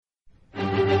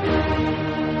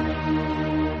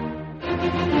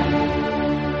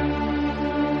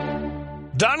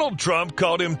Donald Trump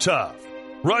called him tough.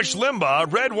 Rush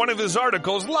Limbaugh read one of his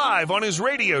articles live on his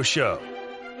radio show.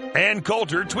 Ann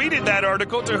Coulter tweeted that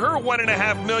article to her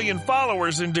 1.5 million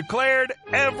followers and declared,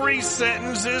 "Every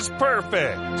sentence is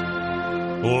perfect."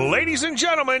 Ladies and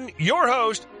gentlemen, your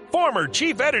host, former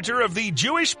chief editor of the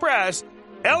Jewish Press,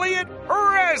 Elliot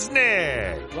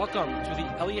Resnick. Welcome to the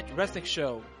Elliot Resnick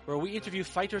Show, where we interview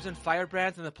fighters and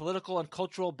firebrands in the political and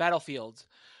cultural battlefields.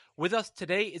 With us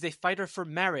today is a fighter for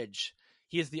marriage.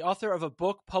 He is the author of a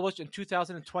book published in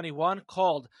 2021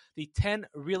 called The 10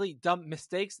 Really Dumb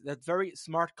Mistakes That Very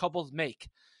Smart Couples Make.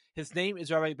 His name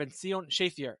is Rabbi Ben-Zion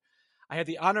Shafir. I had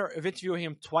the honor of interviewing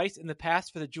him twice in the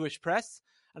past for the Jewish Press,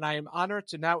 and I am honored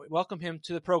to now welcome him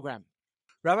to the program.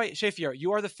 Rabbi Shafir,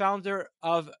 you are the founder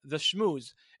of The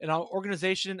Shmooze, an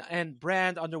organization and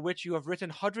brand under which you have written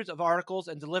hundreds of articles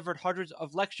and delivered hundreds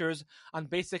of lectures on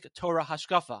basic Torah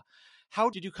hashkafa. How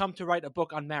did you come to write a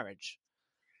book on marriage?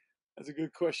 That's a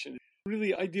good question.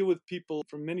 Really, I deal with people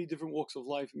from many different walks of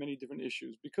life, many different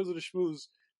issues. Because of the Shmooze,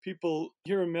 people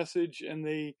hear a message and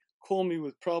they call me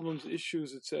with problems,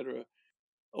 issues, etc.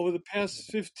 Over the past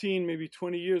 15, maybe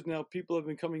 20 years now, people have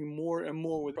been coming more and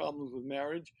more with problems with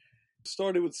marriage. It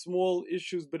started with small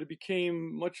issues, but it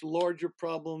became much larger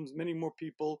problems, many more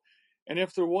people. And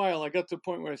after a while, I got to a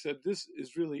point where I said, this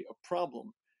is really a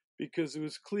problem, because it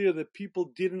was clear that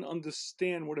people didn't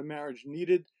understand what a marriage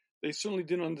needed. They certainly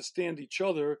didn't understand each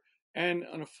other, and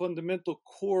on a fundamental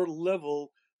core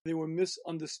level, they were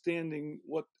misunderstanding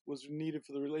what was needed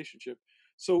for the relationship.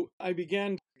 So I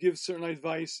began to give certain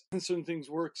advice, and certain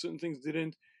things worked, certain things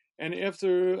didn't. And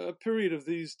after a period of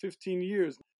these 15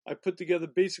 years, I put together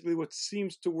basically what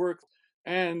seems to work,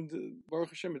 and Baruch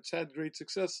Hashem, it's had great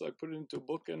success. So I put it into a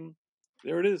book, and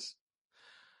there it is.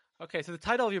 Okay, so the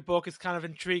title of your book is kind of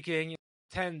intriguing.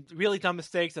 10 really dumb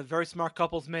mistakes that very smart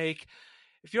couples make.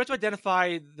 If you were to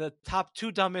identify the top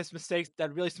 2 dumbest mistakes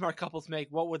that really smart couples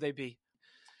make, what would they be?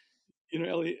 You know,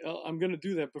 Ellie, I'm going to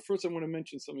do that. But first, I want to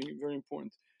mention something very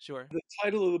important. Sure. The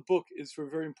title of the book is for a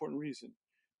very important reason.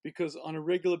 Because on a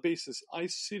regular basis, I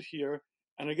sit here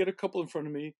and I get a couple in front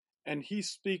of me, and he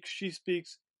speaks, she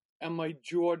speaks, and my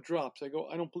jaw drops. I go,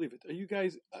 I don't believe it. Are you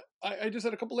guys, I just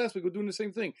had a couple last week who were doing the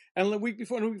same thing. And the week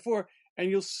before and the week before, and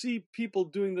you'll see people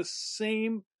doing the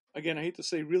same, again, I hate to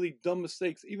say really dumb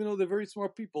mistakes, even though they're very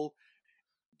smart people.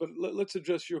 But let's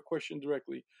address your question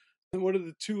directly. What are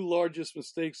the 2 largest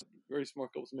mistakes very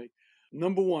smart couples make?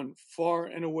 Number 1, far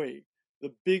and away,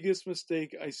 the biggest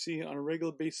mistake I see on a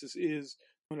regular basis is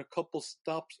when a couple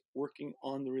stops working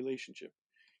on the relationship.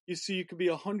 You see, you could be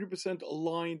 100%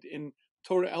 aligned in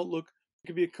Torah outlook. You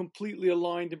could be completely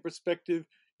aligned in perspective.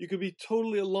 You could be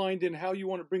totally aligned in how you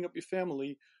want to bring up your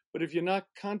family. But if you're not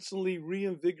constantly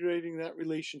reinvigorating that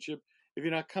relationship, if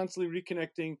you're not constantly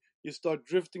reconnecting, you start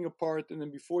drifting apart. And then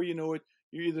before you know it,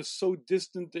 you're either so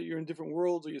distant that you're in different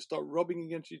worlds, or you start rubbing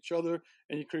against each other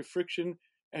and you create friction.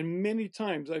 And many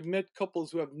times I've met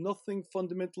couples who have nothing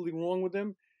fundamentally wrong with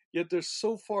them, yet they're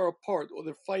so far apart, or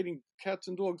they're fighting cats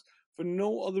and dogs for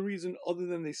no other reason other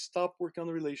than they stopped working on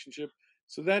the relationship.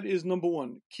 So that is number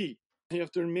 1, key. You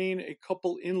have to remain a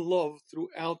couple in love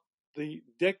throughout the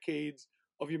decades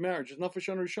of your marriage. It's not for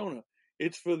Shana Rishona.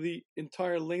 It's for the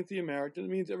entire length of your marriage. And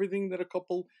it means everything that a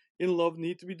couple in love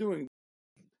need to be doing.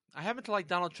 I happen to like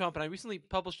Donald Trump, and I recently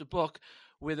published a book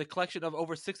with a collection of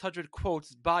over 600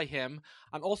 quotes by him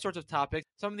on all sorts of topics.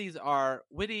 Some of these are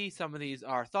witty, some of these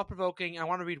are thought-provoking. I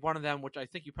want to read one of them, which I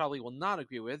think you probably will not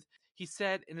agree with. He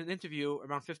said in an interview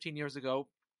around 15 years ago,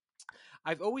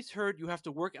 "I've always heard you have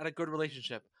to work at a good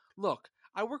relationship. Look,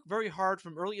 I work very hard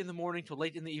from early in the morning to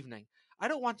late in the evening. I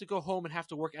don't want to go home and have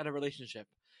to work at a relationship.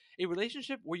 A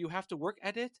relationship where you have to work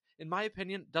at it, in my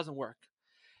opinion, doesn't work."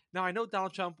 Now, I know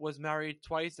Donald Trump was married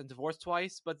twice and divorced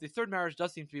twice, but the third marriage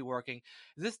does seem to be working.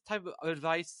 Is this type of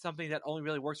advice something that only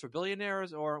really works for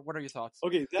billionaires, or what are your thoughts?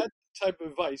 Okay, that type of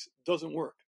advice doesn't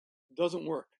work. Doesn't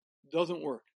work. Doesn't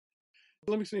work.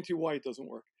 Let me explain to you why it doesn't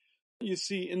work. You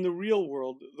see, in the real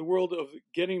world, the world of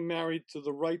getting married to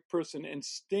the right person and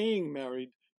staying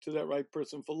married to that right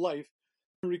person for life,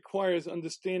 requires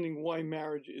understanding why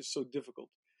marriage is so difficult.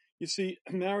 You see,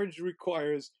 marriage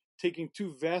requires taking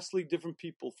 2 vastly different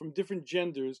people from different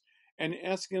genders and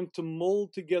asking them to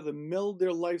mold together, meld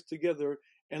their lives together,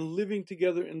 and living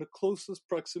together in the closest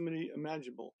proximity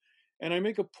imaginable. And I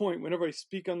make a point whenever I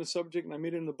speak on the subject, and I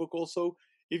made it in the book also,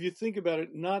 if you think about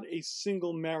it, not a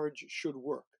single marriage should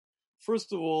work.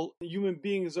 First of all, human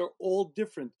beings are all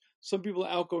different. Some people are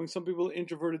outgoing, some people are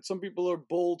introverted, some people are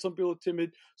bold, some people are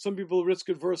timid, some people are risk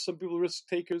adverse, some people are risk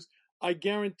takers. I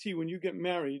guarantee when you get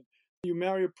married, you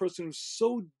marry a person who's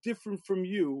so different from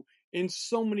you in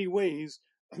so many ways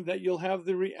that you'll have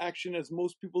the reaction as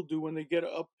most people do when they get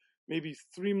up maybe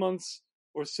 3 months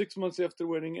or 6 months after the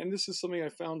wedding. And this is something I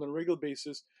found on a regular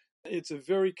basis. It's a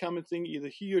very common thing. Either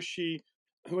he or she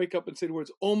wake up and say the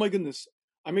words, "Oh my goodness,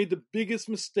 I made the biggest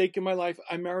mistake in my life.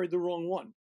 I married the wrong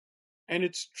one." And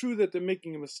it's true that they're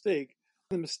making a mistake.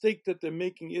 The mistake that they're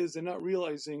making is they're not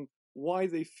realizing why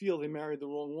they feel they married the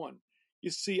wrong one. You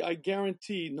see, I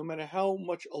guarantee no matter how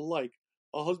much alike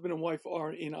a husband and wife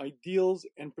are in ideals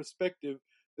and perspective,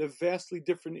 they're vastly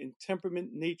different in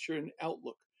temperament, nature, and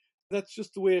outlook. That's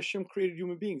just the way Hashem created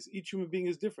human beings. Each human being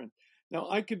is different. Now,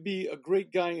 I could be a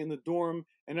great guy in the dorm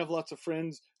and have lots of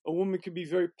friends. A woman could be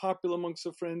very popular amongst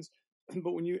her friends.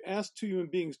 But when you ask two human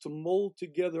beings to mold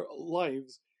together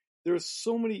lives, there are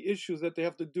so many issues that they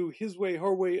have to do his way,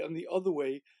 her way, and the other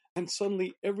way. And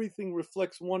suddenly everything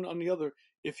reflects one on the other.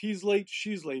 If he's late,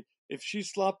 she's late. If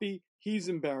she's sloppy, he's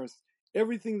embarrassed.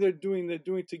 Everything they're doing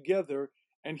together.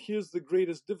 And here's the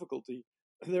greatest difficulty.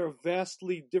 They're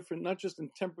vastly different, not just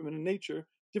in temperament and nature,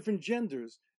 different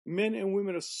genders. Men and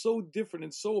women are so different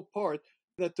and so apart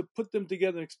that to put them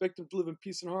together and expect them to live in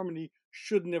peace and harmony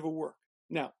should never work.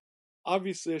 Now,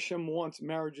 obviously Hashem wants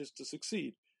marriages to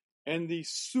succeed. And the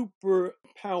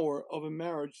superpower of a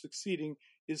marriage succeeding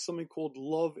is something called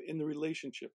love in the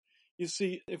relationship. You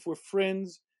see, if we're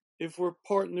friends, if we're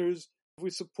partners, if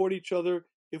we support each other,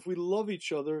 if we love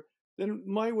each other, then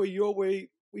my way, your way,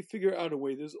 we figure out a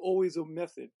way. There's always a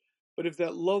method. But if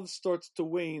that love starts to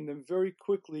wane, then very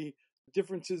quickly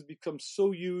differences become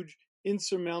so huge,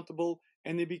 insurmountable,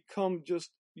 and they become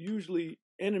just usually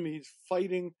enemies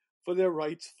fighting for their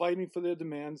rights, fighting for their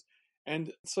demands.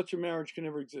 And such a marriage can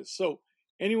never exist. So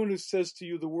anyone who says to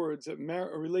you the words that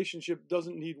a relationship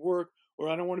doesn't need work, or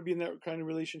I don't want to be in that kind of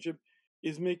relationship,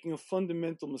 is making a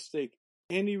fundamental mistake.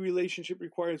 Any relationship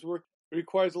requires work. It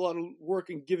requires a lot of work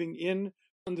in giving in,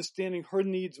 understanding her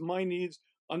needs, my needs,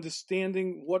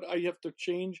 understanding what I have to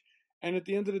change. And at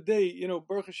the end of the day,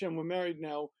 Baruch Hashem, we're married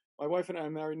now. My wife and I are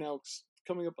married now,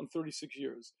 coming up on 36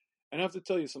 years. And I have to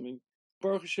tell you something.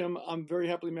 Baruch Hashem, I'm very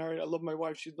happily married. I love my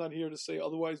wife. She's not here to say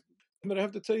otherwise. But I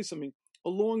have to tell you something.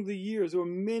 Along the years, there were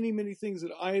many, many things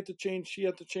that I had to change, she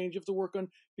had to change, you have to work on,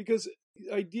 because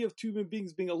the idea of two human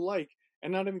beings being alike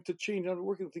and not having to change, not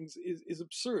working on things is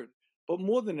absurd. But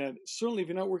more than that, certainly if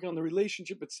you're not working on the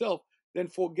relationship itself, then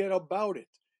forget about it.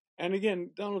 And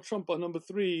again, Donald Trump on number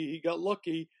 3, he got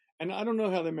lucky. And I don't know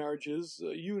how their marriage is.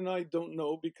 You and I don't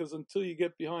know, because until you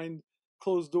get behind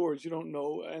closed doors, you don't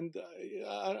know. And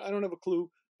I don't have a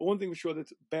clue. But one thing for sure,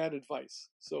 that's bad advice.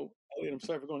 So, Elliot, I'm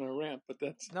sorry for going on a rant, but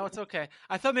that's... No, it's okay.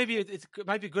 I thought maybe it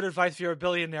might be good advice if you're a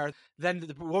billionaire. Then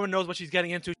the woman knows what she's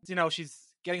getting into. She's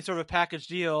getting sort of a package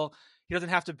deal. He doesn't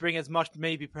have to bring as much,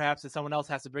 maybe, perhaps, as someone else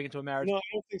has to bring into a marriage. No, I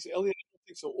don't think so, Elliot. I don't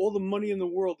think so. All the money in the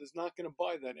world is not going to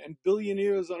buy that. And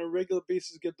billionaires on a regular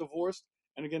basis get divorced.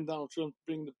 And again, Donald Trump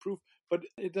bringing the proof. But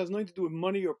it has nothing to do with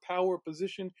money or power or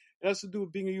position. It has to do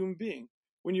with being a human being.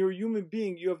 When you're a human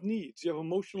being, you have needs. You have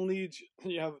emotional needs.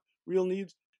 You have real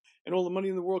needs. And all the money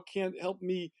in the world can't help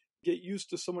me get used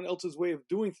to someone else's way of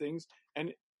doing things.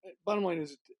 And bottom line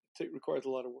is, it requires a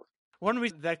lot of work. One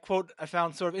reason that quote I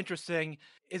found sort of interesting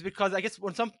is because I guess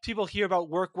when some people hear about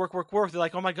work, they're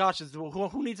like, oh my gosh,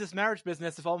 who needs this marriage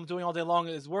business if all I'm doing all day long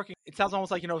is working? It sounds almost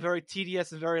like, very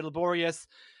tedious and very laborious.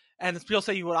 And people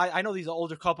say, I know these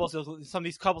older couples, some of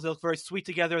these couples, they look very sweet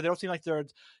together. They don't seem like they're,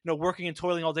 working and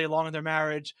toiling all day long in their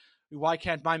marriage. Why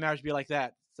can't my marriage be like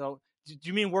that? So do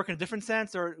you mean work in a different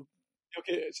sense, or?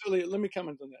 Okay, so let me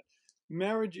comment on that.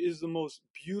 Marriage is the most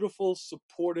beautiful,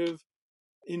 supportive,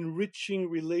 enriching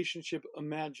relationship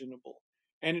imaginable.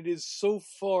 And it is so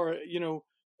far,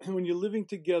 when you're living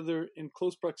together in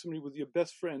close proximity with your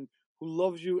best friend who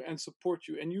loves you and supports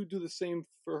you, and you do the same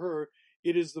for her,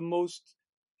 it is the most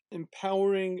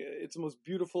empowering, it's the most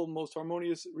beautiful, most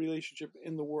harmonious relationship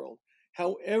in the world.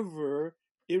 However,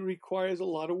 it requires a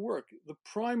lot of work. The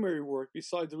primary work,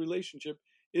 besides the relationship,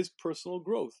 is personal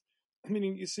growth.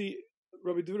 Meaning, you see,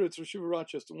 Rabbi Duvitz Rosh Yeshiva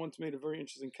Rochester once made a very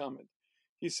interesting comment.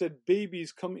 He said,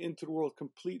 babies come into the world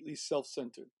completely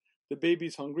self-centered. The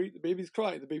baby's hungry, the baby's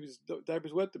cry, the baby's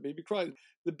diaper's wet, the baby cries.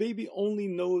 The baby only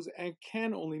knows and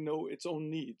can only know its own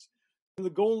needs. And the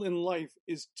goal in life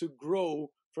is to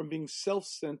grow from being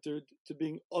self-centered to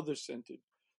being other-centered.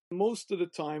 Most of the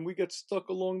time, we get stuck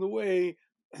along the way,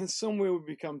 and somewhere we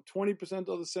become 20%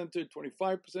 other-centered,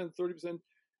 25%, 30%.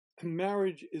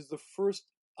 Marriage is the first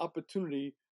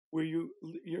opportunity where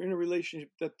you're in a relationship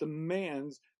that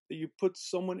demands that you put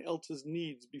someone else's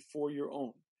needs before your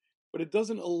own. But it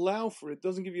doesn't allow for it. It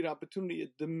doesn't give you the opportunity.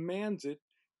 It demands it.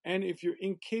 And if you're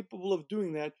incapable of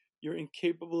doing that, you're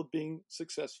incapable of being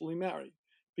successfully married.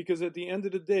 Because at the end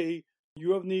of the day,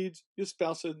 You have needs, your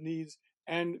spouse has needs,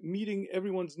 and meeting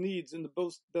everyone's needs in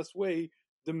the best way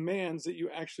demands that you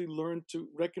actually learn to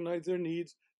recognize their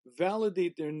needs,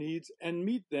 validate their needs, and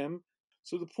meet them.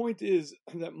 So the point is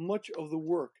that much of the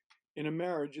work in a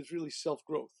marriage is really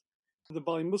self-growth. The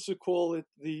Bali Musa call it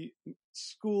the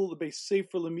school, the base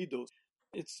Sefer Lamidos.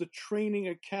 It's the training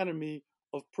academy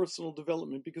of personal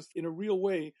development, because in a real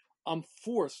way, I'm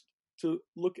forced to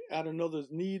look at another's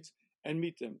needs and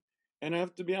meet them. And I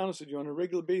have to be honest with you, on a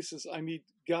regular basis, I meet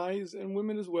guys and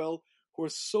women as well who are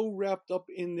so wrapped up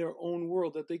in their own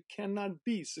world that they cannot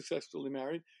be successfully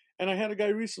married. And I had a guy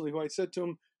recently who I said to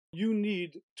him, you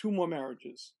need 2 more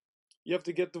marriages. You have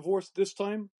to get divorced this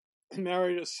time,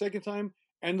 married a second time,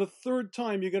 and the third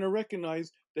time you're going to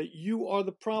recognize that you are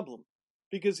the problem.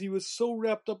 Because he was so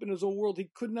wrapped up in his own world,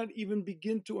 he could not even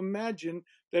begin to imagine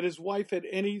that his wife had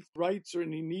any rights or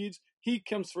any needs. He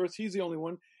comes first. He's the only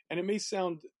one. And it may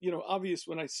sound, obvious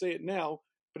when I say it now,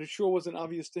 but it sure wasn't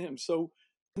obvious to him. So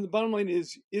the bottom line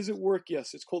is it work?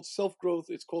 Yes. It's called self-growth.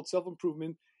 It's called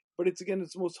self-improvement. But it's the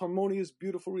most harmonious,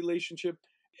 beautiful relationship.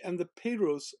 And the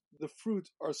peiros, the fruit,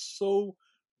 are so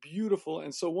beautiful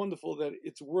and so wonderful that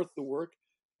it's worth the work.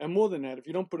 And more than that, if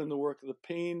you don't put in the work, the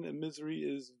pain and misery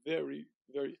is very,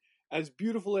 very, as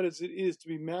beautiful as it is to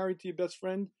be married to your best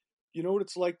friend. You know what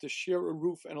it's like to share a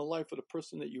roof and a life with a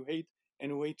person that you hate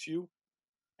and who hates you?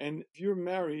 And if you're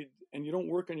married and you don't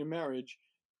work on your marriage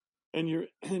and you're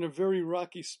in a very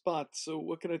rocky spot, so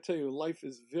what can I tell you? Life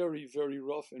is very, very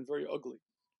rough and very ugly.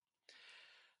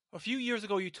 A few years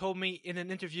ago, you told me in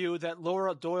an interview that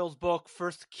Laura Doyle's book,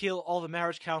 First Kill All the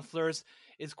Marriage Counselors,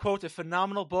 is, quote, a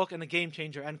phenomenal book and a game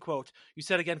changer, end quote. You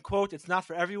said again, quote, it's not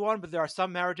for everyone, but there are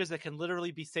some marriages that can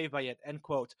literally be saved by it, end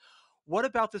quote. What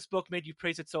about this book made you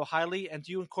praise it so highly, and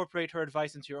do you incorporate her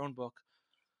advice into your own book?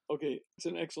 Okay, it's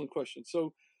an excellent question.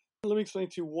 So let me explain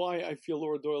to you why I feel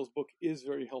Laura Doyle's book is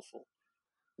very helpful.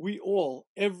 We all,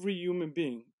 every human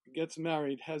being gets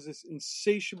married, has this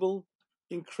insatiable,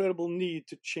 incredible need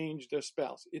to change their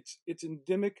spouse. It's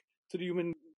endemic to the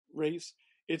human race.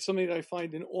 It's something that I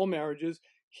find in all marriages.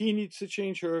 He needs to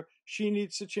change her. She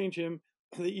needs to change him.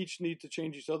 They each need to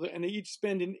change each other. And they each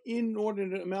spend an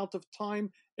inordinate amount of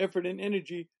time, effort, and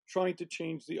energy trying to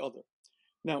change the other.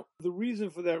 Now, the reason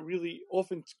for that really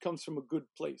often comes from a good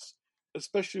place,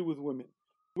 especially with women.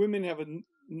 Women have a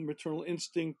maternal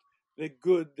instinct. They're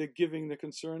good, they're giving, they're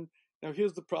concerned. Now,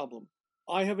 here's the problem.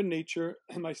 I have a nature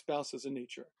and my spouse has a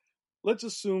nature. Let's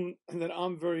assume that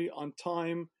I'm very on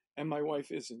time and my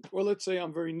wife isn't. Or let's say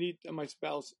I'm very neat and my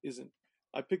spouse isn't.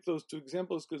 I picked those 2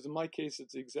 examples because in my case,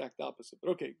 it's the exact opposite.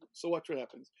 But okay, so watch what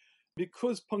happens.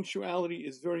 Because punctuality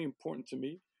is very important to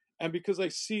me, and because I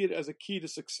see it as a key to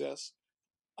success,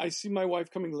 I see my wife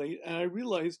coming late, and I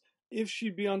realize if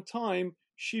she'd be on time,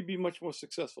 she'd be much more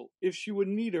successful. If she would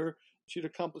need her, she'd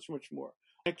accomplish much more.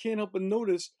 I can't help but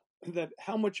notice that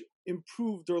how much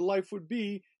improved her life would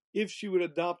be if she would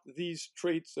adopt these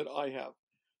traits that I have.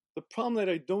 The problem that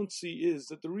I don't see is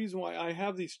that the reason why I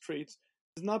have these traits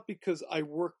is not because I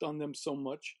worked on them so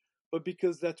much, but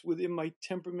because that's within my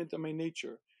temperament and my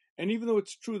nature. And even though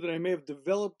it's true that I may have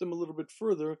developed them a little bit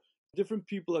further, different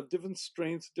people have different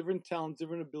strengths, different talents,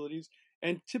 different abilities,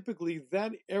 and typically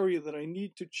that area that I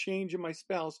need to change in my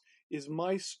spouse is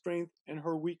my strength and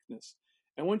her weakness.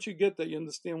 And once you get that, you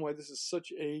understand why this is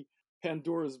such a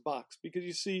Pandora's box. Because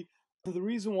you see, the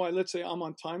reason why, let's say, I'm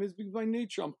on time is because by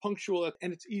nature I'm punctual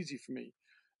and it's easy for me.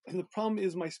 And the problem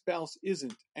is my spouse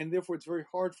isn't, and therefore it's very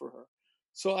hard for her.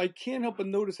 So I can't help but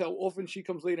notice how often she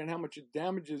comes late and how much it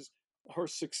damages her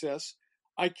success.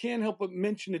 I can't help but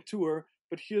mention it to her,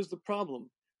 but here's the problem.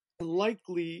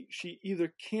 Likely she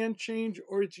either can change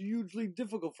or it's hugely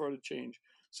difficult for her to change.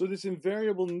 So this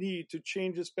invariable need to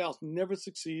change a spouse never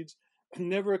succeeds,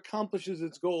 never accomplishes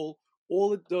its goal.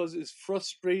 All it does is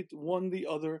frustrate one the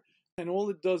other, and all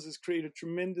it does is create a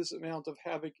tremendous amount of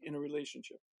havoc in a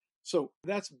relationship. So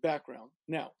that's background.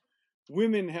 Now,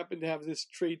 women happen to have this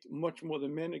trait much more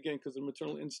than men, again, because of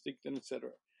maternal instinct and etc.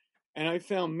 And I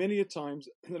found many a times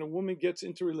that a woman gets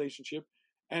into a relationship,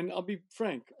 and I'll be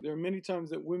frank, there are many times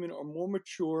that women are more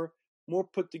mature, more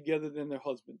put together than their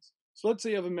husbands. So let's say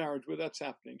you have a marriage where that's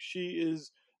happening. She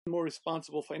is more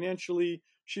responsible financially.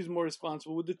 She's more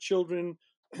responsible with the children.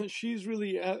 She's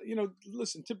really,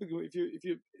 listen, typically if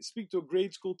you speak to a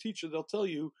grade school teacher, they'll tell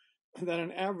you that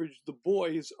on average, the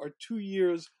boys are 2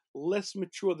 years less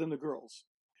mature than the girls.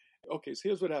 Okay, so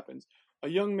here's what happens. A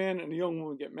young man and a young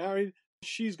woman get married.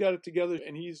 She's got it together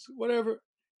and he's whatever.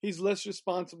 He's less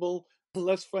responsible,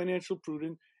 less financial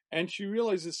prudent. And she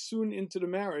realizes soon into the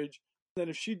marriage that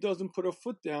if she doesn't put her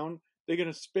foot down, they're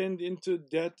going to spend into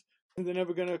debt. and they're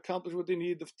never going to accomplish what they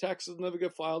need. The taxes never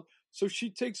get filed. So she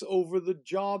takes over the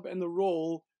job and the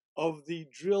role of the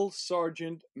drill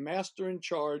sergeant, master in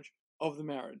charge of the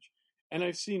marriage. And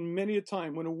I've seen many a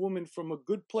time when a woman from a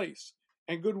good place,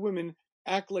 and good women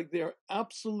act like they are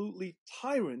absolutely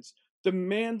tyrants,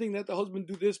 demanding that the husband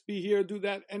do this, be here, do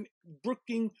that, and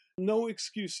brooking no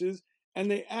excuses. And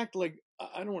they act like,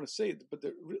 I don't want to say it, but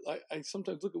I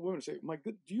sometimes look at women and say, my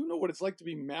God, do you know what it's like to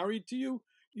be married to you?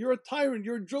 You're a tyrant,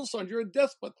 you're a drill sergeant, you're a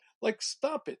despot. Like,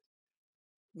 stop it.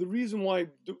 The reason why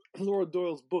Laura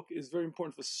Doyle's book is very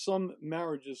important for some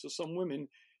marriages, for some women,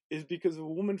 is because if a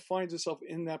woman finds herself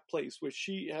in that place where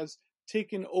she has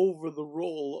taken over the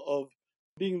role of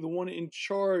being the one in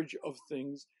charge of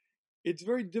things, it's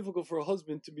very difficult for a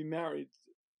husband to be married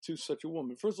to such a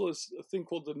woman. First of all, there's a thing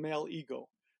called the male ego.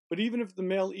 But even if the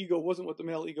male ego wasn't what the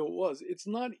male ego was, it's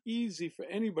not easy for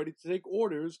anybody to take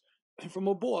orders from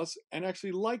a boss and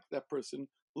actually like that person,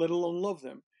 let alone love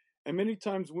them. And many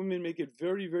times women make it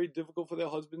very, very difficult for their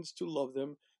husbands to love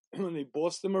them when they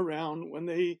boss them around, when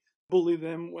they bully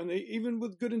them, when they, even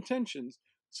with good intentions.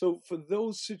 So for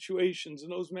those situations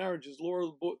and those marriages, Laura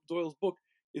Doyle's book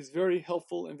is very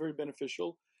helpful and very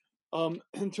beneficial.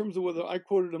 In terms of whether I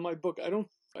quoted in my book, I don't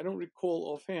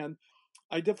recall offhand.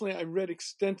 I read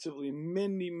extensively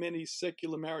many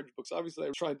secular marriage books. Obviously,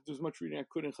 I tried to do as much reading I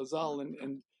could in Chazal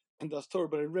and Das Torah,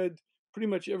 but I read pretty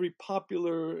much every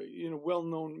popular,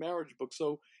 well-known marriage book.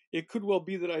 So it could well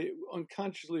be that I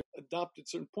unconsciously adopted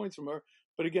certain points from her.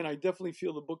 But again, I definitely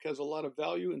feel the book has a lot of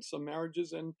value in some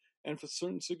marriages, and for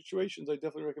certain situations, I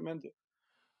definitely recommend it.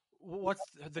 What's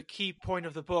the key point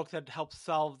of the book that helps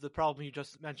solve the problem you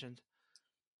just mentioned?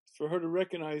 For her to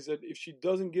recognize that if she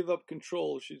doesn't give up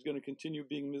control, she's going to continue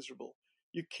being miserable.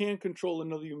 You can't control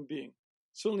another human being.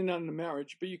 Certainly not in a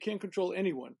marriage, but you can't control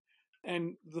anyone.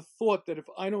 And the thought that if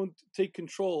I don't take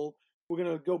control, we're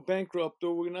going to go bankrupt,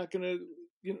 or we're not going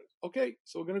to, okay,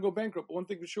 so we're going to go bankrupt. But one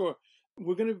thing for sure,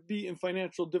 we're going to be in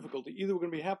financial difficulty. Either we're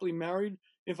going to be happily married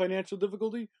in financial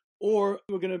difficulty, or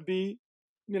we're going to be,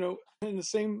 in the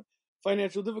same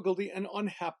financial difficulty and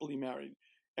unhappily married.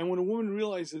 And when a woman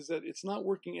realizes that it's not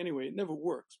working anyway, it never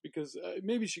works, because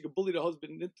maybe she could bully the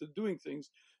husband into doing things,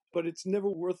 but it's never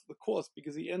worth the cost,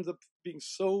 because he ends up being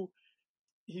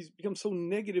he's become so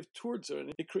negative towards her,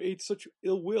 and it creates such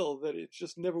ill will that it's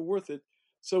just never worth it.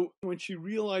 So when she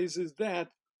realizes that,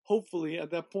 hopefully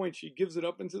at that point she gives it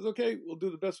up and says, okay, we'll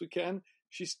do the best we can.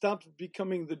 She stops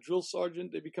becoming the drill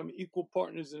sergeant. They become equal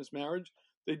partners in this marriage.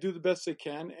 They do the best they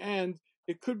can, and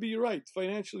it could be, you're right,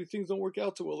 financially things don't work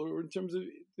out so well, or in terms of,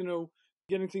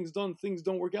 getting things done, things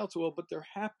don't work out so well, but they're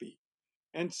happy.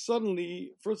 And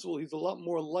suddenly, first of all, he's a lot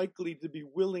more likely to be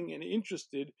willing and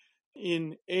interested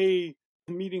in A,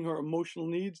 meeting her emotional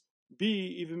needs,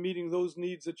 B, even meeting those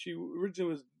needs that she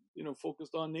originally was,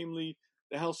 focused on, namely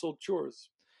the household chores.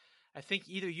 I think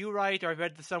either you write or I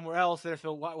read this somewhere else that if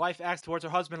a wife acts towards her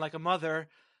husband like a mother,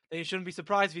 then you shouldn't be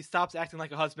surprised if he stops acting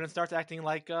like a husband and starts acting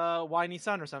like a whiny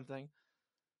son or something.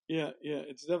 Yeah,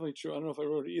 it's definitely true. I don't know if I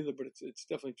wrote it either, but it's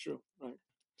definitely true. Right.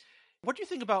 What do you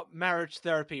think about marriage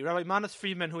therapy? Rabbi Manas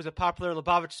Friedman, who is a popular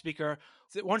Lubavitch speaker,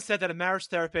 once said that a marriage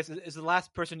therapist is the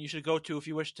last person you should go to if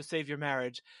you wish to save your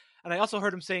marriage. And I also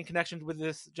heard him say, in connection with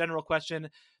this general question,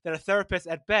 that a therapist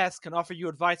at best can offer you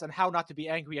advice on how not to be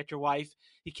angry at your wife.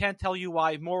 He can't tell you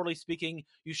why, morally speaking,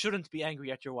 you shouldn't be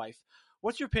angry at your wife.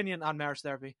 What's your opinion on marriage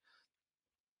therapy?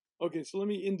 Okay, so let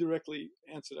me indirectly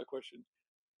answer that question.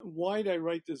 Why did I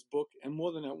write this book? And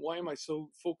more than that, why am I so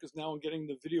focused now on getting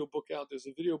the video book out? There's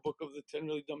a video book of the 10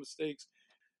 really dumb mistakes.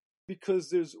 Because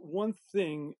there's one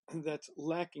thing that's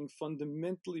lacking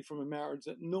fundamentally from a marriage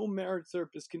that no marriage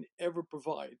therapist can ever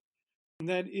provide. And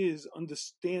that is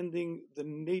understanding the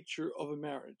nature of a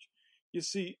marriage. You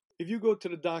see, if you go to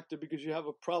the doctor because you have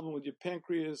a problem with your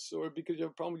pancreas, or because you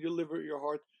have a problem with your liver or your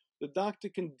heart, the doctor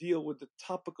can deal with the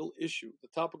topical issue. The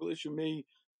topical issue may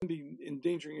be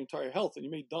endangering your entire health, and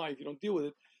you may die if you don't deal with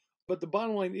it. But the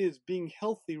bottom line is, being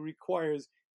healthy requires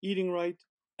eating right,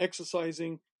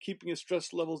 exercising, keeping your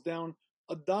stress levels down.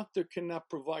 A doctor cannot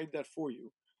provide that for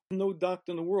you. No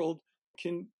doctor in the world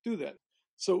can do that.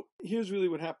 So here's really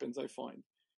what happens, I find.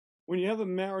 When you have a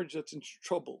marriage that's in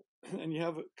trouble and you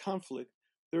have a conflict,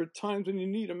 there are times when you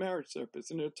need a marriage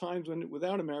therapist, and there are times when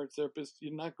without a marriage therapist,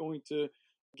 you're not going to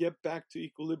get back to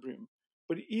equilibrium.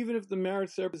 But even if the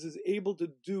marriage therapist is able to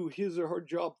do his or her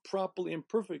job properly and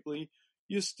perfectly,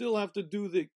 you still have to do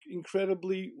the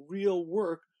incredibly real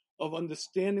work of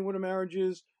understanding what a marriage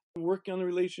is, working on the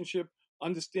relationship,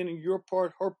 understanding your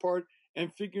part, her part,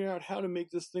 and figuring out how to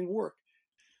make this thing work.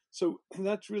 So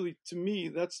that's really, to me,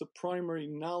 that's the primary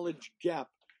knowledge gap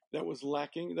that was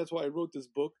lacking. That's why I wrote this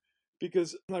book,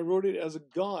 because I wrote it as a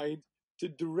guide to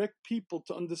direct people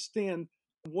to understand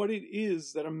what it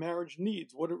is that a marriage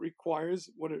needs, what it requires,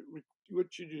 what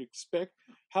should you expect,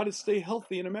 how to stay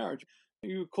healthy in a marriage.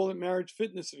 You call it marriage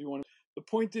fitness if you want. The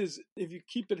point is, if you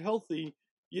keep it healthy,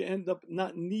 you end up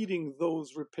not needing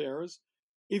those repairs.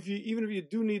 Even if you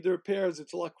do need the repairs,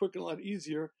 it's a lot quicker and a lot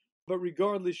easier. But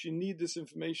regardless, you need this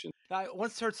information. I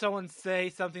once heard someone say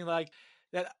something like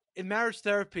that in marriage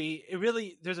therapy,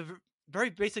 there's a very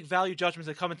basic value judgments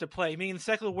that come into play. Meaning, in the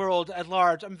secular world at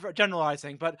large, I'm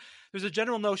generalizing, but there's a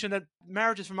general notion that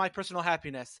marriage is for my personal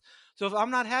happiness. So if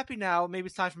I'm not happy now, maybe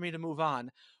it's time for me to move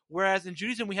on. Whereas in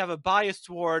Judaism, we have a bias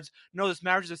towards, no, this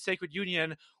marriage is a sacred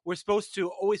union. We're supposed to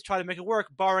always try to make it work,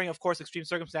 barring, of course, extreme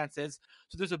circumstances.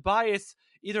 So there's a bias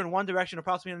either in one direction or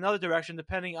possibly in another direction,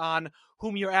 depending on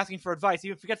whom you're asking for advice.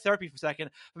 Even forget therapy for a second.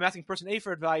 If I'm asking person A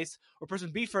for advice or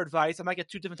person B for advice, I might get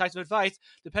two different types of advice,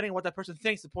 depending on what that person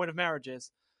thinks the point of marriage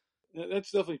is.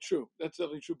 That's definitely true.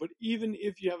 But even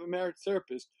if you have a marriage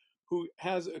therapist who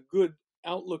has a good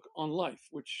outlook on life,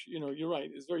 which, you're right,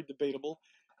 is very debatable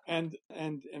and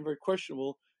very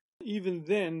questionable, even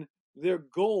then their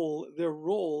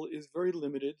role is very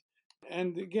limited.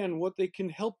 And again, what they can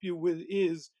help you with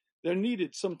is they're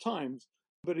needed sometimes.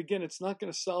 But again, it's not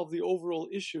going to solve the overall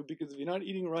issue, because if you're not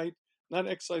eating right, not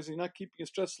exercising, not keeping your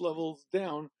stress levels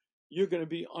down, you're going to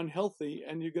be unhealthy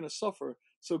and you're going to suffer.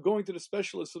 So going to the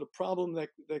specialist for the problem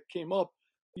that came up,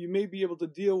 you may be able to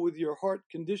deal with your heart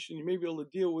condition, you may be able to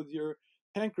deal with your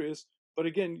pancreas, but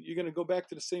again, you're going to go back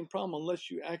to the same problem unless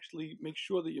you actually make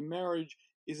sure that your marriage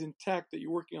is intact, that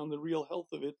you're working on the real health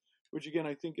of it, which again,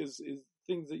 I think is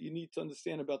things that you need to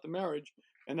understand about the marriage.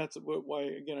 And that's why,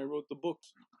 again, I wrote the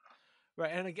books.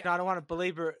 Right, and again, I don't want to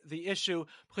belabor the issue,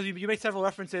 because you make several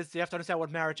references. So you have to understand what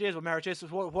marriage is. So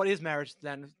what is marriage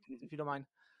then, if you don't mind?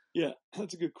 Yeah,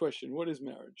 that's a good question. What is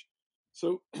marriage?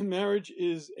 So marriage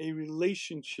is a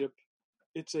relationship.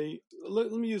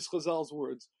 Let me use Chazal's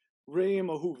words, Re'im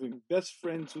Ahuvim, best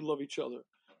friends who love each other.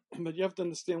 But you have to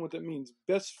understand what that means.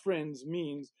 Best friends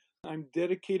means I'm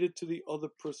dedicated to the other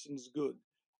person's good.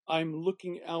 I'm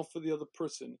looking out for the other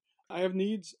person. I have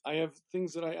needs. I have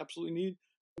things that I absolutely need,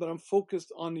 but I'm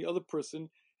focused on the other person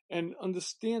and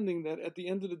understanding that at the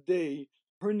end of the day,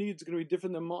 her needs are going to be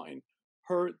different than mine.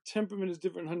 Her temperament is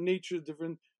different. Her nature is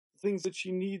different. Things that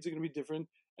she needs are going to be different.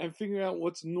 And figuring out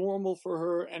what's normal for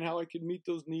her and how I can meet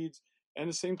those needs, and at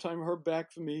the same time, her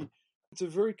back for me. It's a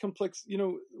very complex,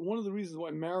 one of the reasons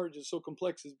why marriage is so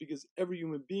complex is because every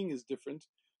human being is different.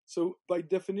 So by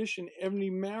definition, every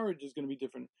marriage is going to be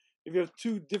different. If you have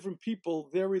two different people,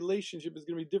 their relationship is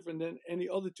going to be different than any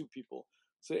other two people.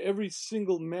 So every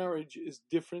single marriage is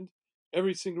different.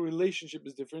 Every single relationship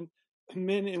is different.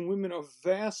 Men and women are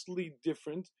vastly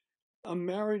different. A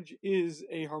marriage is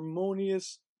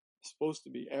supposed to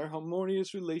be a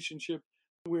harmonious relationship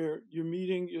where you're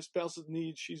meeting your spouse's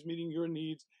needs, she's meeting your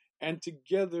needs, and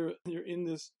together you're in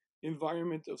this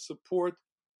environment of support,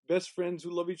 best friends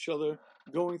who love each other,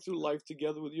 going through life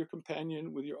together with your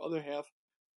companion, with your other half,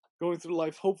 going through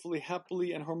life hopefully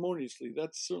happily and harmoniously.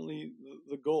 That's certainly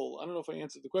the goal. I don't know if I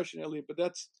answered the question, Elliot,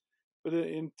 but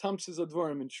in Tamsis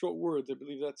Advarim, in short words, I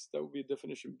believe that would be a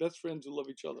definition. Best friends who love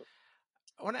each other.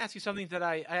 I want to ask you something that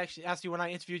I actually asked you when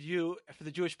I interviewed you for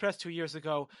the Jewish Press 2 years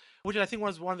ago, which I think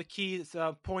was one of the key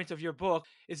points of your book,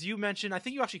 is you mentioned, I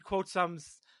think you actually quote some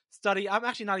study. I'm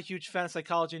actually not a huge fan of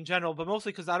psychology in general, but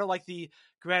mostly because I don't like the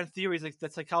grand theories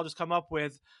that psychologists come up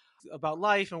with about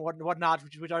life and whatnot,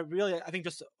 which I think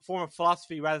just a form of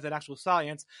philosophy rather than actual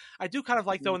science. I do kind of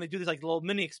like, though, when they do these like little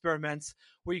mini experiments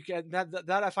where you can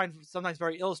that I find sometimes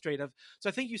very illustrative. So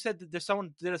I think you said that there's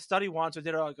someone did a study once or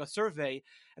did a survey,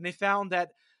 and they found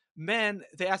that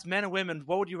they asked men and women,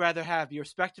 what would you rather have, be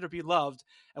respected or be loved?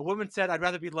 And women said, I'd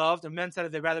rather be loved, and men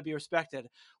said they'd rather be respected,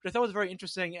 which I thought was a very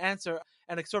interesting answer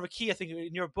and it's sort of a key, I think,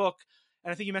 in your book.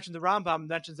 And I think you mentioned the Rambam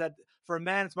mentions that for a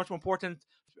man, it's much more important.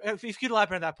 If you could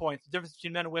elaborate on that point, the difference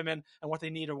between men and women and what they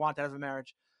need or want out of a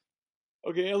marriage.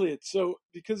 Okay, Elliot. So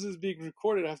because this is being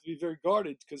recorded, I have to be very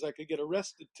guarded because I could get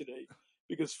arrested today,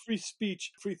 because free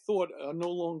speech, free thought are no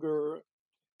longer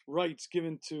rights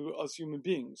given to us human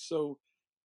beings. So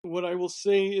what I will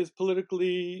say is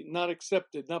politically not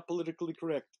accepted, not politically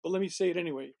correct. But let me say it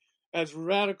anyway. As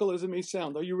radical as it may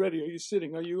sound, are you ready? Are you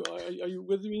sitting? Are you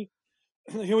with me?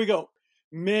 Here we go.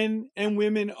 Men and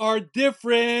women are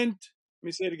different. Let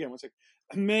me say it again. One second.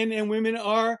 Men and women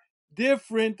are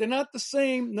different. They're not the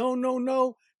same.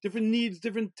 No. Different needs,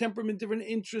 different temperament, different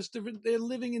interests. They're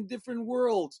living in different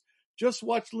worlds. Just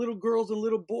watch little girls and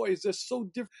little boys. They're so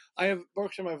different. I have a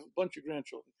bunch of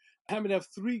grandchildren. I happen to have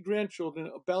 3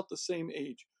 grandchildren about the same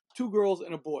age, 2 girls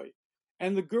and a boy.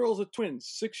 And the girls are twins,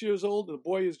 6 years old, and the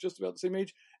boy is just about the same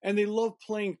age, and they love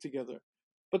playing together.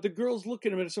 But the girls look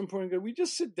at him at some point and go, we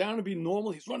just sit down and be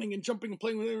normal. He's running and jumping and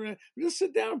playing with it. We just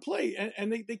sit down and play.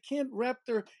 And they can't wrap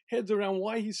their heads around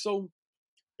why he's so,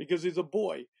 because he's a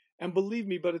boy. And believe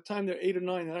me, by the time they're 8 or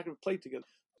 9, they're not going to play together.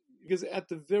 Because at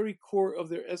the very core of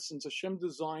their essence, Hashem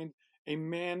designed a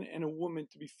man and a woman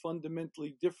to be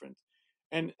fundamentally different.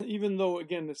 And even though,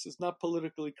 again, this is not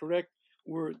politically correct,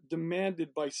 we're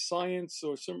demanded by science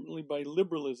or certainly by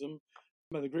liberalism,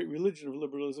 by the great religion of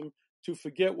liberalism, to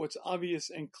forget what's obvious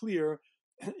and clear.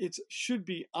 It should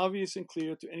be obvious and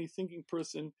clear to any thinking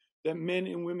person that men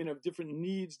and women have different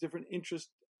needs, different interests.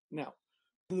 Now,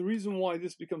 the reason why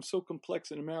this becomes so complex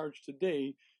in a marriage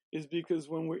today is because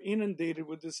when we're inundated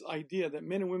with this idea that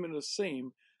men and women are the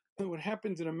same, what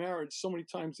happens in a marriage so many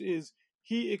times is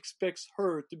he expects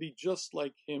her to be just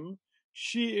like him.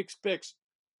 She expects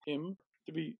him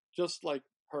to be just like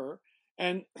her.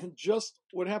 And just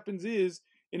what happens is,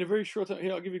 in a very short time,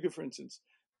 here, I'll give you a good for instance.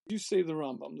 You say the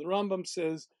Rambam. The Rambam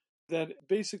says that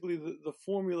basically the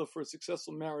formula for a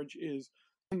successful marriage is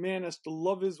a man has to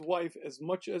love his wife as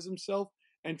much as himself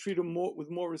and treat her with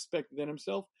more respect than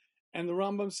himself. And the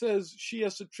Rambam says she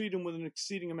has to treat him with an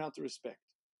exceeding amount of respect.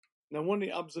 Now, one of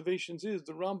the observations is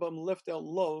the Rambam left out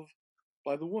love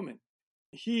by the woman.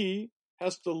 He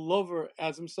has to love her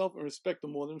as himself and respect her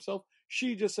more than himself.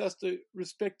 She just has to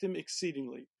respect him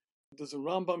exceedingly. Does the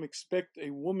Rambam expect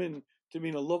a woman to be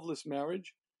in a loveless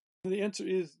marriage? And the answer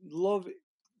is love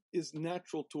is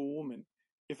natural to a woman.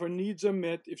 If her needs are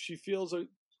met, if she feels her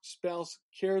spouse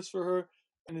cares for her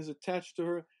and is attached to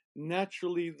her,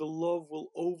 naturally the love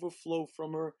will overflow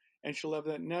from her and she'll have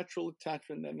that natural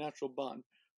attachment, that natural bond.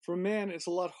 For a man, it's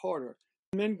a lot harder.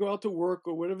 Men go out to work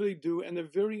or whatever they do and they're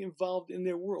very involved in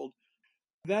their world.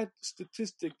 That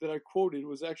statistic that I quoted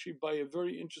was actually by a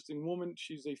very interesting woman.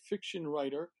 She's a fiction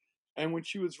writer. And when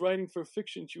she was writing for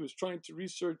fiction, she was trying to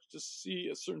research to see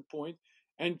a certain point,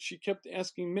 and she kept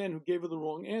asking men who gave her the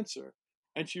wrong answer.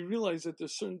 And she realized that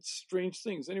there's certain strange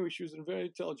things. Anyway, she was a very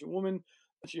intelligent woman.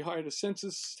 She hired a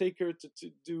census taker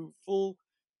to do full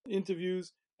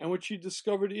interviews. And what she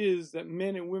discovered is that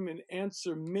men and women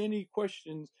answer many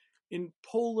questions in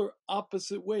polar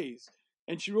opposite ways.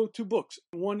 And she wrote 2 books.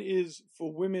 One is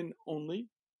for women only.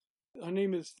 Her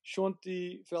name is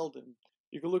Shaunti Feldhahn.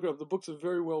 You can look it up. The books are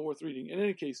very well worth reading. In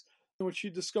any case, what she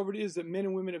discovered is that men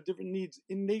and women have different needs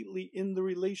innately in the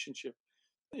relationship.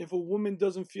 If a woman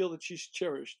doesn't feel that she's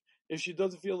cherished, if she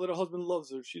doesn't feel that her husband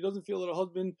loves her, if she doesn't feel that her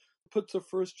husband puts her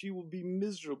first, she will be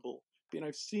miserable. And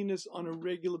I've seen this on a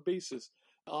regular basis.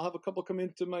 I'll have a couple come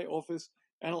into my office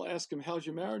and I'll ask him, how's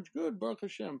your marriage? Good, Baruch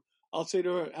Hashem. I'll say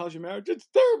to her, how's your marriage? It's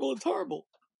terrible, it's horrible.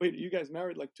 Wait, are you guys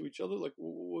married like to each other? Like,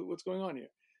 what's going on here?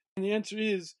 And the answer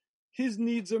is, his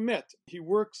needs are met. He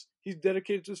works, he's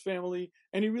dedicated to his family,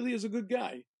 and he really is a good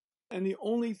guy. And the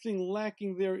only thing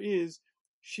lacking there is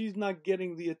she's not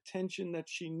getting the attention that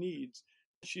she needs.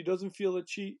 She doesn't feel that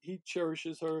he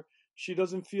cherishes her. She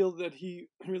doesn't feel that he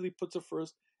really puts her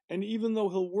first. And even though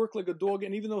he'll work like a dog,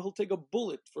 and even though he'll take a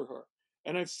bullet for her,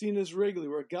 and I've seen this regularly,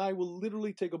 where a guy will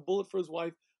literally take a bullet for his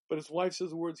wife, but his wife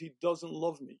says the words, he doesn't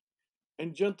love me.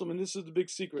 And gentlemen, this is the big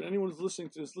secret. Anyone who's listening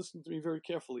to this, listen to me very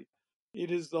carefully. It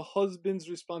is the husband's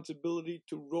responsibility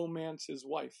to romance his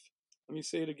wife. Let me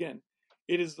say it again.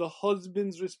 It is the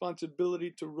husband's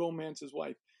responsibility to romance his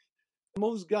wife.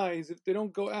 Most guys, if they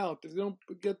don't go out, if they don't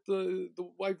get the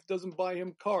wife doesn't buy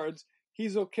him cards,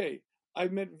 he's okay.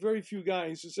 I've met very few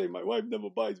guys who say, my wife never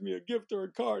buys me a gift or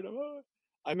a card.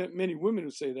 I met many women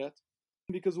who say that.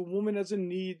 Because a woman has a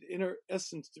need in her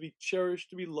essence to be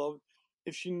cherished, to be loved.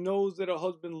 If she knows that her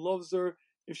husband loves her,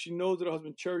 if she knows that her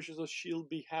husband cherishes her, she'll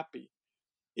be happy.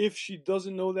 If she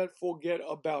doesn't know that, forget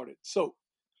about it. So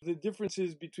the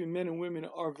differences between men and women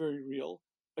are very real.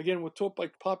 Again, we're taught by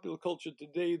popular culture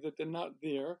today that they're not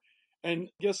there. And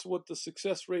guess what the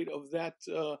success rate of that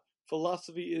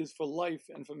philosophy is for life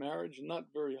and for marriage? Not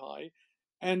very high.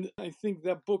 And I think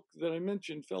that book that I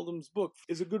mentioned, Feldham's book,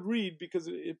 is a good read because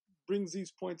it brings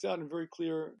these points out in very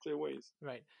clear ways.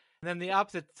 Right. And then the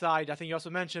opposite side, I think you also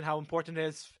mentioned how important it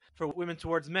is for women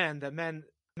towards men, that men,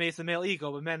 maybe it's the male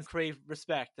ego, but men crave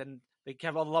respect, and they can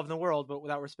have all the love in the world, but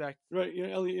without respect. Right.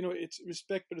 Ellie, it's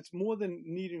respect, but it's more than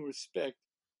needing respect.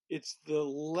 It's the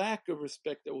lack of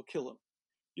respect that will kill him.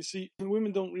 You see,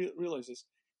 women don't realize this.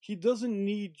 He doesn't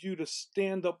need you to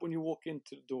stand up when you walk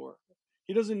into the door.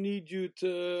 He doesn't need you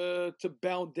to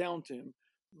bow down to him.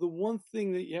 The one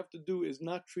thing that you have to do is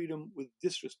not treat him with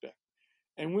disrespect.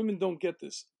 And women don't get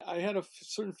this. I had a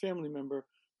certain family member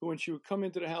who, when she would come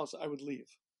into the house, I would leave.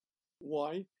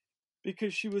 Why?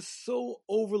 Because she was so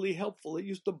overly helpful. It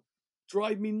used to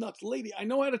drive me nuts. Lady, I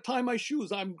know how to tie my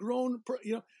shoes. I'm grown,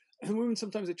 and women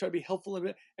sometimes they try to be helpful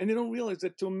and they don't realize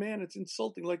that to a man it's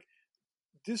insulting. Like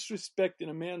disrespect in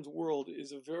a man's world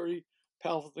is a very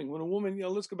powerful thing. When a woman,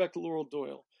 let's go back to Laurel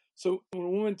Doyle. So when a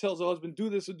woman tells her husband, do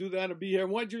this or do that or be here,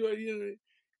 why'd you,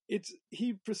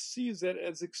 he perceives that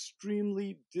as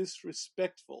extremely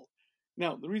disrespectful.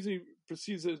 Now, the reason he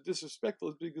perceives it as disrespectful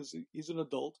is because he's an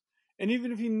adult. And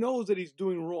even if he knows that he's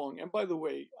doing wrong, and by the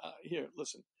way, here,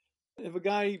 listen, if a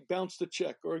guy bounced a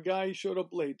check or a guy showed up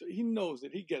late, he knows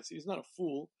it, he gets it, he's not a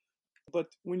fool. But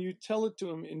when you tell it to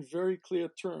him in very clear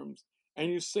terms,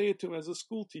 and you say it to him as a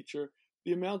school teacher,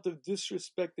 the amount of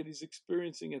disrespect that he's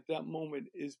experiencing at that moment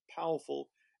is powerful,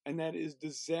 and that is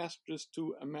disastrous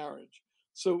to a marriage.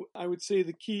 So I would say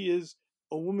the key is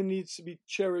a woman needs to be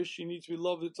cherished. She needs to be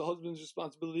loved. It's a husband's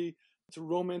responsibility to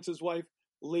romance his wife.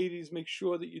 Ladies, make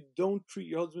sure that you don't treat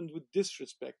your husband with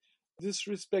disrespect.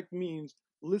 Disrespect means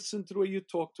listen to the way you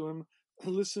talk to him,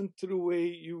 listen to the way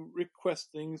you request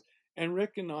things, and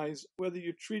recognize whether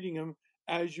you're treating him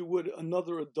as you would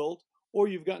another adult, or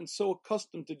you've gotten so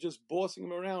accustomed to just bossing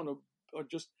him around or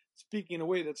just speaking in a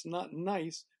way that's not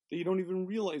nice that you don't even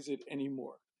realize it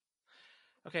anymore.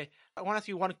 Okay, I want to ask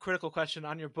you one critical question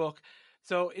on your book.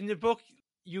 So in your book,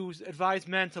 you advise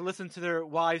men to listen to their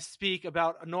wives speak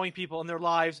about annoying people in their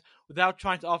lives without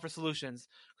trying to offer solutions.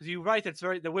 Because you write that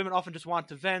the women often just want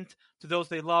to vent to those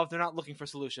they love. They're not looking for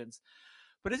solutions.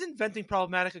 But isn't venting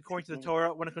problematic according to the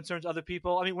Torah when it concerns other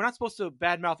people? I mean, we're not supposed to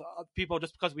badmouth people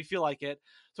just because we feel like it.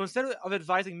 So instead of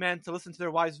advising men to listen to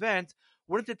their wives vent,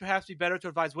 wouldn't it perhaps be better to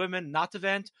advise women not to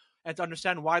vent and to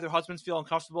understand why their husbands feel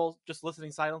uncomfortable just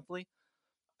listening silently?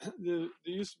 There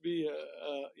used to be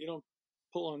you don't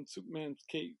pull on Superman's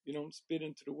cape, you don't spit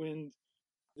into the wind.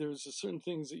 There's certain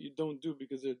things that you don't do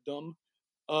because they're dumb.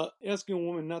 Asking a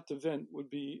woman not to vent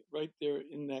would be right there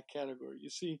in that category.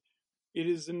 You see, it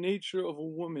is the nature of a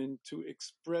woman to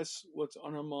express what's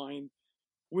on her mind.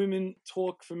 Women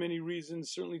talk for many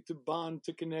reasons, certainly to bond,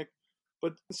 to connect,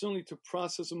 but certainly to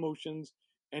process emotions.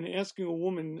 And asking a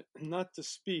woman not to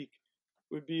speak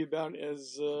would be about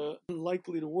as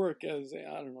unlikely to work as,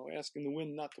 asking the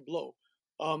wind not to blow.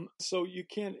 So you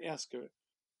can't ask her.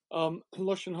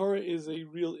 Lashon Hara is a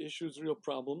real issue, it's a real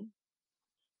problem.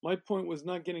 My point was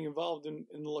not getting involved in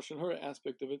the Lashon Hara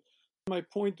aspect of it. My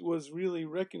point was really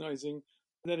recognizing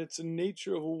that it's a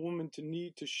nature of a woman to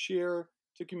need to share,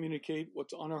 to communicate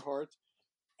what's on her heart,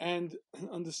 and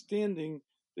understanding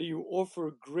that you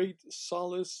offer great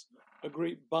solace, a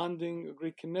great bonding, a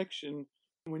great connection.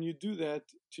 When you do that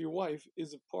to your wife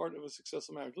is a part of a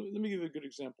successful marriage. Let me give you a good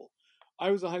example. I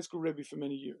was a high school Rebbe for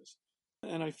many years,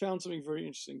 and I found something very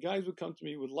interesting. Guys would come to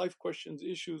me with life questions,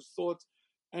 issues, thoughts,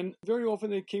 and very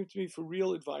often they came to me for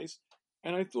real advice.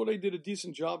 And I thought I did a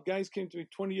decent job. Guys came to me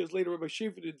 20 years later, Rabbi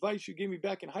Schaefer, the advice you gave me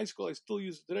back in high school, I still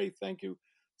use it today. Thank you.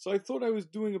 So I thought I was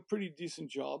doing a pretty decent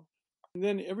job. And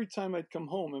then every time I'd come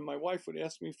home and my wife would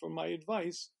ask me for my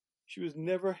advice, she was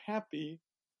never happy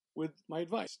with my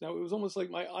advice. Now, it was almost like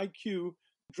my IQ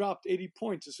dropped 80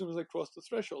 points as soon as I crossed the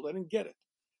threshold. I didn't get it.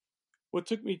 What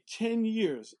took me 10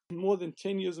 years, more than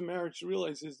 10 years of marriage, to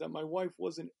realize is that my wife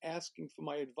wasn't asking for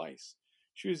my advice.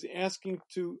 She was asking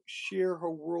to share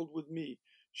her world with me.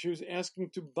 She was asking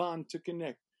to bond, to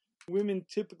connect. Women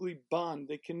typically bond.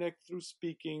 They connect through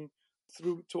speaking,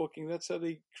 through talking. That's how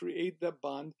they create that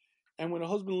bond. And when a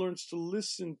husband learns to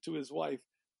listen to his wife,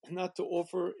 not to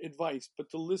offer advice, but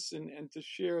to listen and to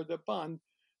share that bond,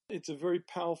 it's a very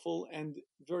powerful and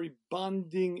very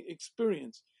bonding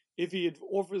experience. If he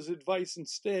offers advice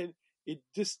instead, it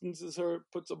distances her,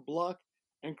 puts a block,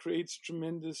 and creates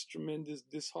tremendous, tremendous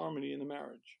disharmony in the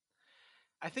marriage.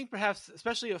 I think perhaps,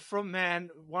 especially a frum man,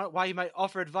 why he might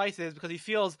offer advice is because he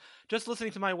feels just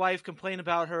listening to my wife complain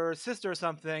about her sister or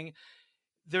something,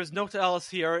 there's no else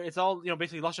here. It's all,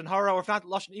 basically Lashon Hara, or if not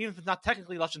Lashon, even if it's not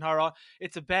technically Lashon Hara,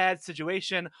 it's a bad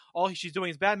situation. All she's doing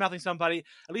is bad mouthing somebody.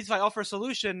 At least if I offer a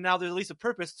solution, now there's at least a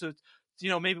purpose to,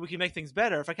 maybe we can make things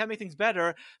better. If I can't make things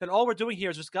better, then all we're doing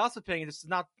here is just gossiping, and this is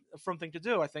not a frum thing to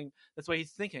do. I think that's what he's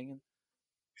thinking. You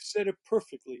said it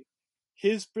perfectly.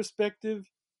 His perspective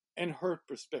and her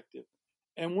perspective.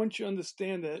 And once you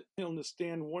understand that, you'll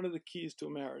understand one of the keys to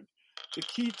a marriage. The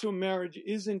key to a marriage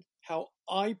isn't how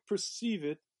I perceive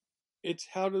it, it's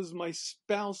how does my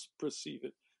spouse perceive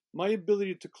it. My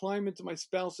ability to climb into my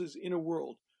spouse's inner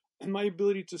world, and my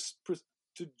ability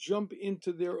to jump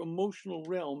into their emotional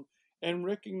realm and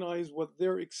recognize what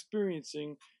they're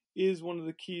experiencing is one of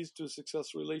the keys to a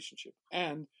successful relationship.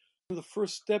 And the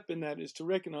first step in that is to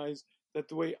recognize that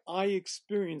the way I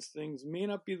experience things may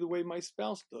not be the way my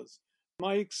spouse does.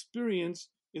 My experience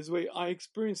is the way I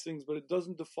experience things, but it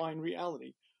doesn't define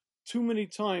reality. Too many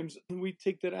times we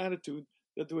take that attitude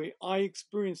that the way I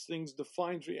experience things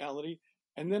defines reality,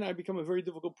 and then I become a very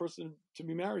difficult person to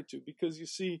be married to, because you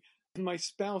see, my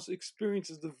spouse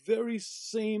experiences the very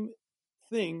same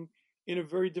thing in a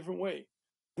very different way.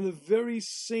 And the very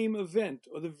same event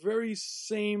or the very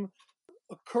same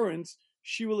occurrence,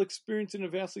 she will experience in a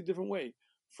vastly different way.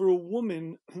 For a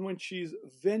woman, when she's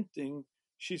venting,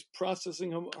 she's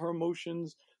processing her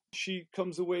emotions. She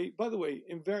comes away, by the way,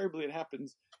 invariably it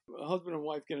happens, a husband and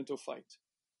wife get into a fight.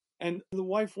 And the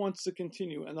wife wants to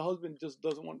continue, and the husband just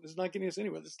doesn't want. It's not getting us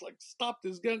anywhere. It's like, stop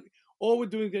this. All we're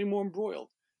doing is getting more embroiled.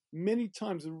 Many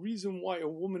times, the reason why a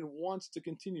woman wants to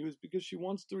continue is because she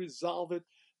wants to resolve it,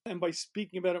 and by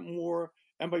speaking about it more,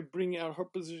 and by bringing out her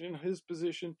position, his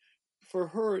position, for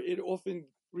her, it often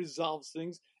resolves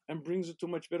things and brings it to a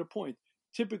much better point.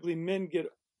 Typically, men get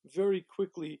very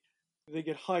quickly, they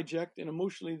get hijacked, and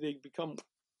emotionally they become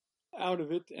out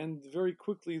of it, and very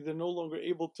quickly they're no longer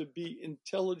able to be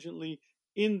intelligently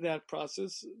in that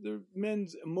process.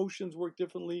 Men's emotions work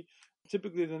differently.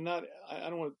 Typically they're not, I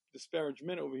don't want to disparage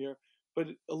men over here, but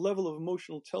a level of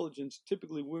emotional intelligence,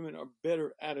 typically women are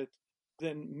better at it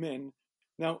than men.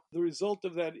 Now, the result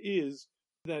of that is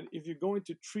that if you're going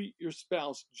to treat your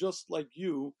spouse just like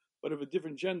you, but of a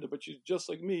different gender, but she's just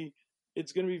like me,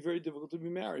 it's going to be very difficult to be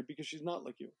married because she's not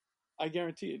like you. I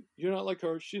guarantee it. You're not like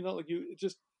her, she's not like you.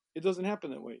 It doesn't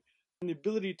happen that way. And the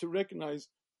ability to recognize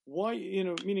why,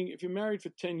 meaning if you're married for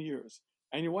 10 years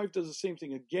and your wife does the same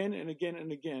thing again and again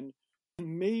and again,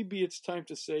 maybe it's time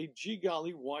to say, gee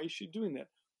golly, why is she doing that?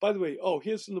 By the way,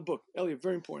 here's from the book. Elliot,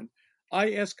 very important.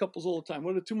 I ask couples all the time,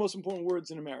 what are the two most important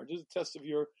words in a marriage? This is a test of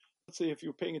let's say if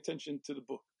you're paying attention to the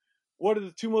book. What are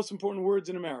the two most important words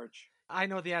in a marriage? I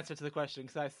know the answer to the question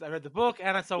because I read the book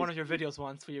and I saw one of your videos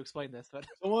once where you explained this. But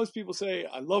so most people say,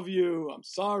 I love you, I'm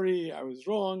sorry, I was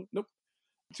wrong. Nope.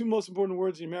 The two most important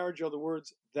words in marriage are the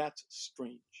words, that's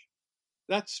strange.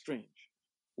 That's strange.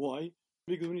 Why?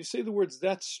 Because when you say the words,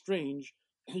 that's strange,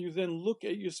 you then look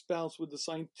at your spouse with the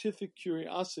scientific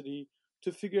curiosity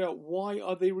to figure out why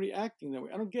are they reacting that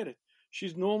way. I don't get it.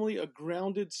 She's normally a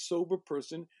grounded, sober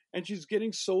person, and she's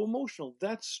getting so emotional.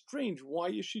 That's strange. Why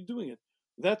is she doing it?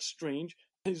 That's strange.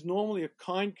 He's normally a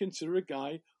kind, considerate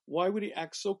guy. Why would he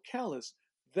act so callous?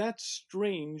 That's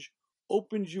strange.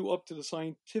 Opens you up to the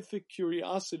scientific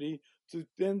curiosity to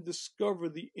then discover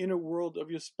the inner world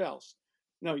of your spouse.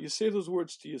 Now, you say those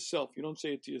words to yourself. You don't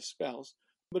say it to your spouse.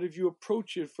 But if you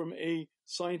approach it from a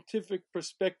scientific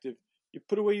perspective, you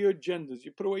put away your agendas,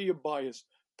 you put away your bias,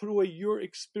 put away your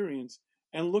experience,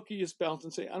 and look at your spouse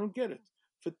and say, I don't get it.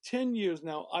 For 10 years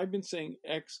now, I've been saying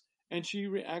X, and she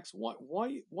reacts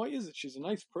Y. Why is it? She's a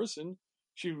nice person.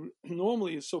 She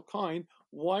normally is so kind.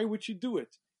 Why would she do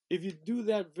it? If you do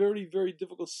that very, very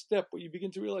difficult step, what you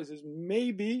begin to realize is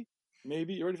maybe,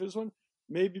 you ready for this one?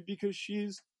 Maybe because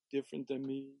she's different than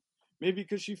me. Maybe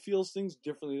because she feels things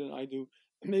differently than I do.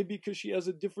 Maybe because she has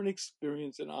a different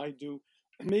experience than I do.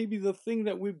 Maybe the thing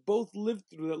that we both lived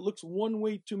through that looks one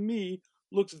way to me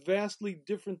looks vastly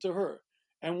different to her.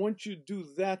 And once you do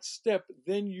that step,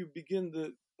 then you begin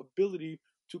the ability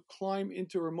to climb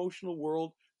into her emotional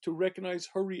world, to recognize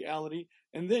her reality,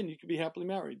 and then you can be happily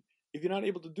married. If you're not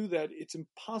able to do that, it's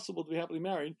impossible to be happily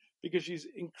married because she's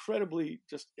incredibly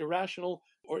just irrational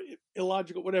or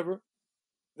illogical, whatever.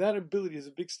 That ability is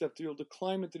a big step to be able to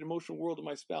climb into the emotional world of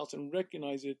my spouse and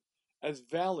recognize it as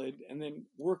valid and then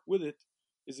work with it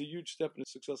is a huge step in a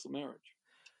successful marriage.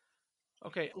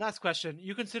 Okay, last question.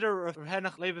 You consider Rav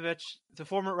Henoch Leibovich, the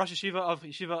former Rosh Yeshiva of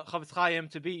Yeshiva Chavetz Chaim,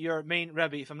 to be your main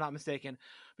Rebbe, if I'm not mistaken.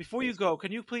 Before you go,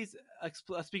 can you please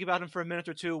speak about him for a minute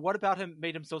or two? What about him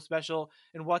made him so special,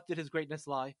 and what did his greatness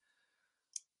lie?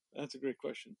 That's a great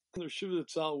question. The Yeshiva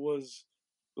Tzal was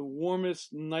the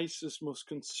warmest, nicest, most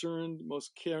concerned,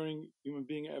 most caring human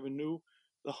being I ever knew,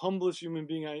 the humblest human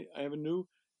being I ever knew,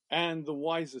 and the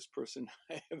wisest person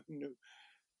I ever knew.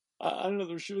 I don't know,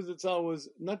 the Yeshiva Tzal was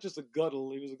not just a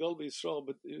gadol, he was a gadol b'Yisrael,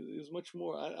 but it was much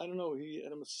more. I don't know, he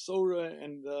had a Masorah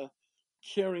and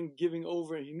caring, giving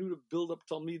over. He knew to build up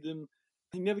Talmidim.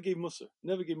 He never gave Musar.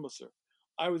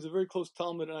 I was a very close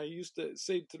Talmud, and I used to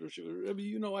say to the Yeshiva,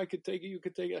 Rebbe, I could take it, you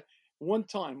could take it. One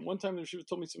time the Yeshiva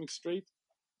told me something straight,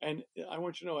 and I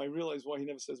want you to know, I realized why he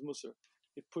never says Musar.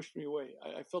 It pushed me away.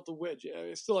 I felt a wedge.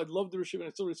 I loved the Yeshiva, and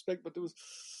I still respect, but there was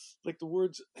like the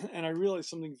words, and I realized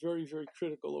something very, very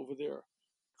critical over there.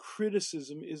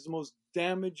 Criticism is the most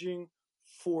damaging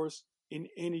force in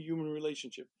any human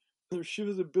relationship. The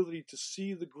Yeshiva's ability to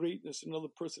see the greatness in another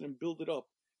person and build it up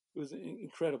was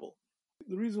incredible.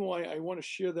 The reason why I want to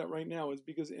share that right now is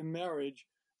because in marriage,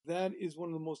 that is one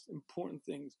of the most important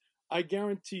things. I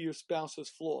guarantee your spouse has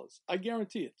flaws. I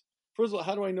guarantee it. First of all,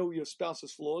 how do I know your spouse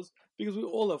has flaws? Because we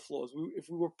all have flaws. If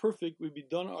we were perfect, we'd be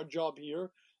done our job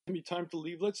here. It'd be time to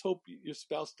leave. Let's hope your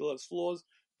spouse still has flaws.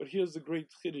 But here's the great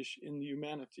chiddush in the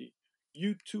humanity.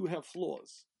 You too have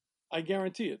flaws. I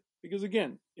guarantee it. Because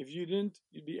again, if you didn't,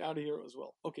 you'd be out of here as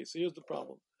well. Okay, so here's the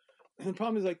problem. The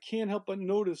problem is I can't help but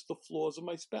notice the flaws of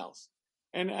my spouse.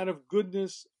 And out of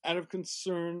goodness, out of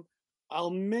concern, I'll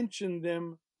mention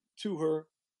them to her,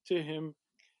 to him.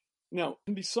 Now,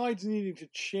 besides needing to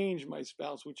change my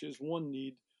spouse, which is one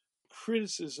need,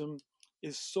 criticism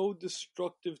is so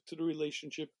destructive to the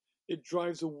relationship. It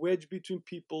drives a wedge between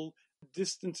people,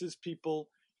 distances people.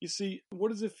 You see, what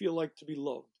does it feel like to be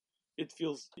loved? It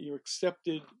feels you're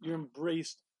accepted, you're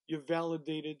embraced, you're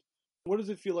validated. What does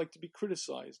it feel like to be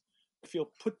criticized? You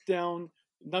feel put down,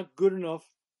 not good enough.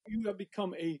 You have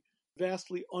become a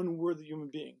vastly unworthy human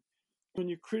being. When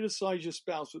you criticize your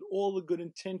spouse with all the good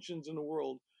intentions in the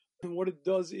world, and what it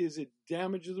does is it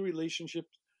damages the relationship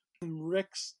and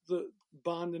wrecks the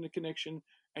bond and the connection,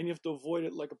 and you have to avoid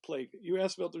it like a plague. You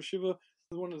asked about the Rosh Yeshiva.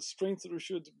 One of the strengths of the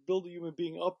Rosh Yeshiva to build a human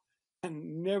being up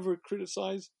and never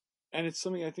criticize. And it's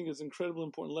something I think is an incredibly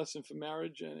important lesson for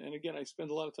marriage. And again, I spend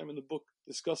a lot of time in the book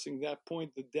discussing that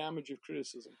point, the damage of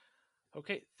criticism.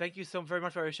 Okay, thank you so very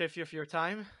much, Rabbi Shafir, for your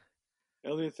time.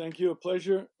 Elliot, thank you. A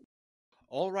pleasure.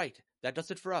 All right, that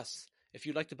does it for us. If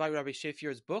you'd like to buy Rabbi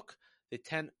Shafir's book, The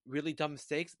 10 Really Dumb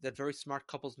Mistakes That Very Smart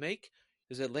Couples Make,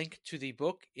 there's a link to the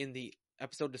book in the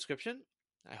episode description.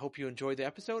 I hope you enjoyed the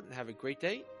episode and have a great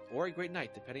day or a great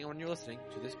night, depending on when you're listening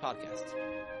to this podcast.